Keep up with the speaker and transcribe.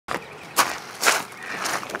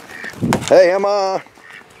Hey, Emma.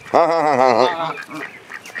 I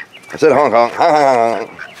said Hong Kong.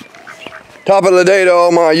 Top of the day to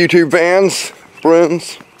all my YouTube fans,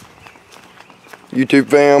 friends. YouTube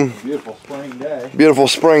fam. Beautiful spring day. Beautiful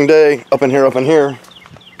spring day up in here.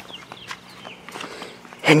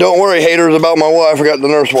 And don't worry, haters, about my wife. I got the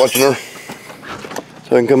nurse watching her,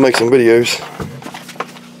 so I can come make some videos.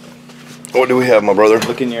 What do we have, my brother?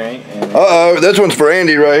 Look in your ink. Uh-oh, this one's for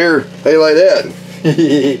Andy right here. Hey, like that.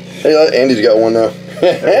 Hey, Andy's got one now.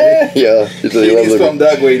 Yeah, he said he loves him.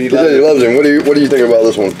 Duckweed. He said he loves him. What do you think about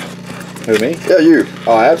this one? Who, me? Yeah, you.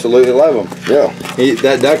 Oh, I absolutely love him. Yeah.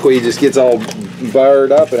 That duckweed just gets all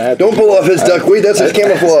burred up, and I have Don't pull off his duckweed. That's his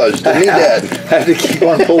camouflage. I need that. I have to keep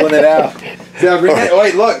on pulling it out. See how green it,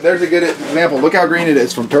 wait, look, there's a good example. Look how green it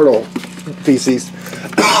is from turtle feces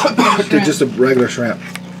to just a regular shrimp.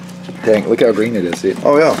 Dang, look how green it is. See?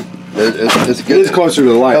 Oh yeah, it's good. It is closer to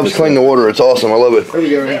the light. Helps clean the water. It's awesome. I love it. Here we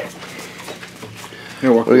go. Right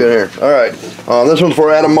here. What do we got here? All right. This one's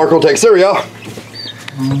for Adam Markle Tech Cereal.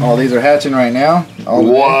 All these are hatching right now.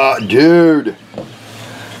 What, dude?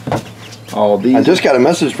 All these. I just got a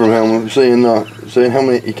message from him saying how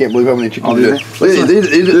many. You can't believe how many chickens.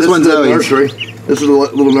 This one's a nursery. This is a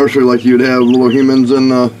little nursery like you'd have little humans in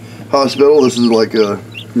the hospital. This is like a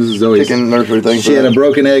chicken nursery thing. She had a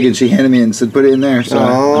broken egg and she handed me and said put it in there. So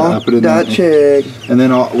I put it in there. Chick. And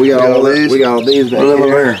then we got all these. We got all these back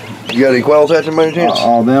here. You got any quails hatching by any chance?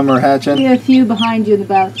 All them are hatching. We have a few behind you in the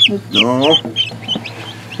back. Oh,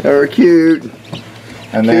 they're cute.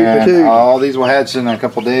 And then all these will hatch in a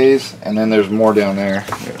couple days, and then there's more down there,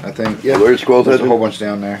 I think. Yeah, there's quails hatching? A whole bunch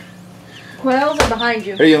down there. Quails are behind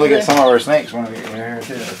you. Here you can look at some of our snakes. One of you here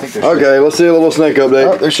too. I think they're okay, let's see a little snake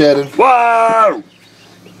update. Oh, they're shedding. Wow!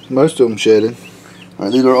 Most of them shedding. All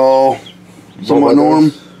right, these are all somewhat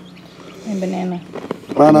norm. And banana.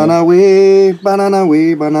 Banana wee, banana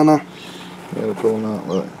wee, banana. Yeah, they're pulling out.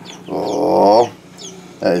 Look. Oh,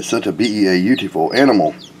 that is such a beautiful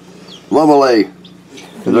animal. Lovely.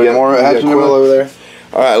 Is there any more hatching over there?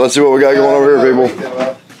 All right, let's see what we got going over here, people.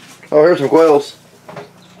 Oh, here's some quails.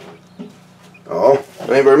 Oh,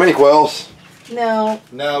 there ain't very many quails. No.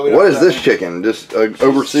 No, we don't. What is this chicken? Just an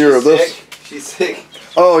overseer of this? She's sick.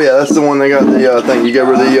 Oh, yeah, that's the one they got the thing. You gave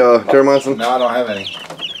her the terramycin? No, I don't have any.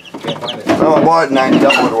 Can't find it. Oh, I bought 90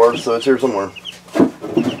 Duckwood worth, so it's here somewhere.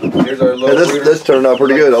 Here's our little this turned out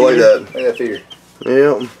pretty good. I like that. Look at that figure.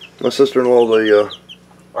 Yeah, my sister-in-law, the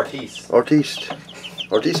Artiste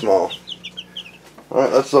Mall. All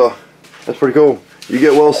right, that's pretty cool. You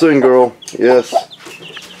get well soon, girl. Yes.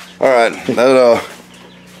 All right,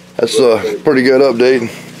 that's a pretty good update.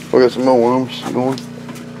 We got some more worms going.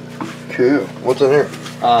 Cool. What's in here?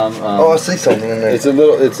 Oh, I see something in there.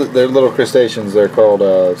 They're little crustaceans. They're called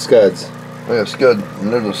scuds. Oh, yeah, scud,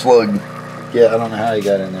 and there's a slug. Yeah, I don't know how he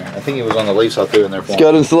got in there. I think he was on the leaves I threw in there for him.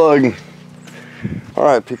 Scud and slug. All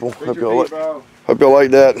right, people. Hope y'all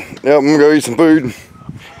like that. Yep, I'm gonna go eat some food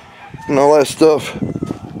and all that stuff.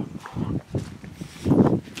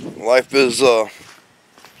 Life is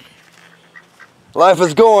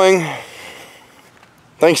going.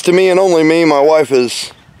 Thanks to me and only me, my wife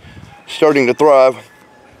is starting to thrive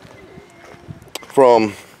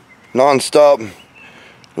from non-stop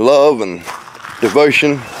love and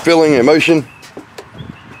devotion, feeling, emotion.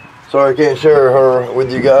 Sorry I can't share her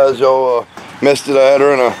with you guys. Y'all missed it. I had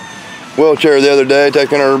her in a wheelchair the other day,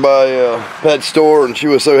 taking her by a pet store, and she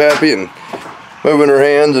was so happy and moving her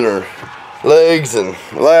hands and her legs and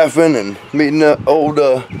laughing and meeting old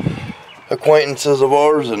acquaintances of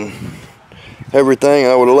ours and everything.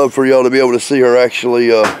 I would have loved for y'all to be able to see her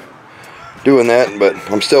actually doing that, but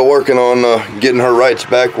I'm still working on getting her rights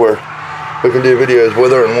back where we can do videos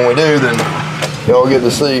with her, and when we do, then y'all get to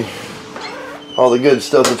see all the good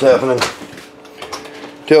stuff that's happening.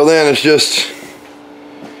 Till then, it's just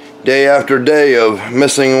day after day of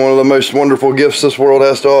missing one of the most wonderful gifts this world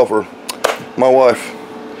has to offer. My wife.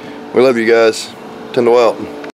 We love you guys. Tyndall out.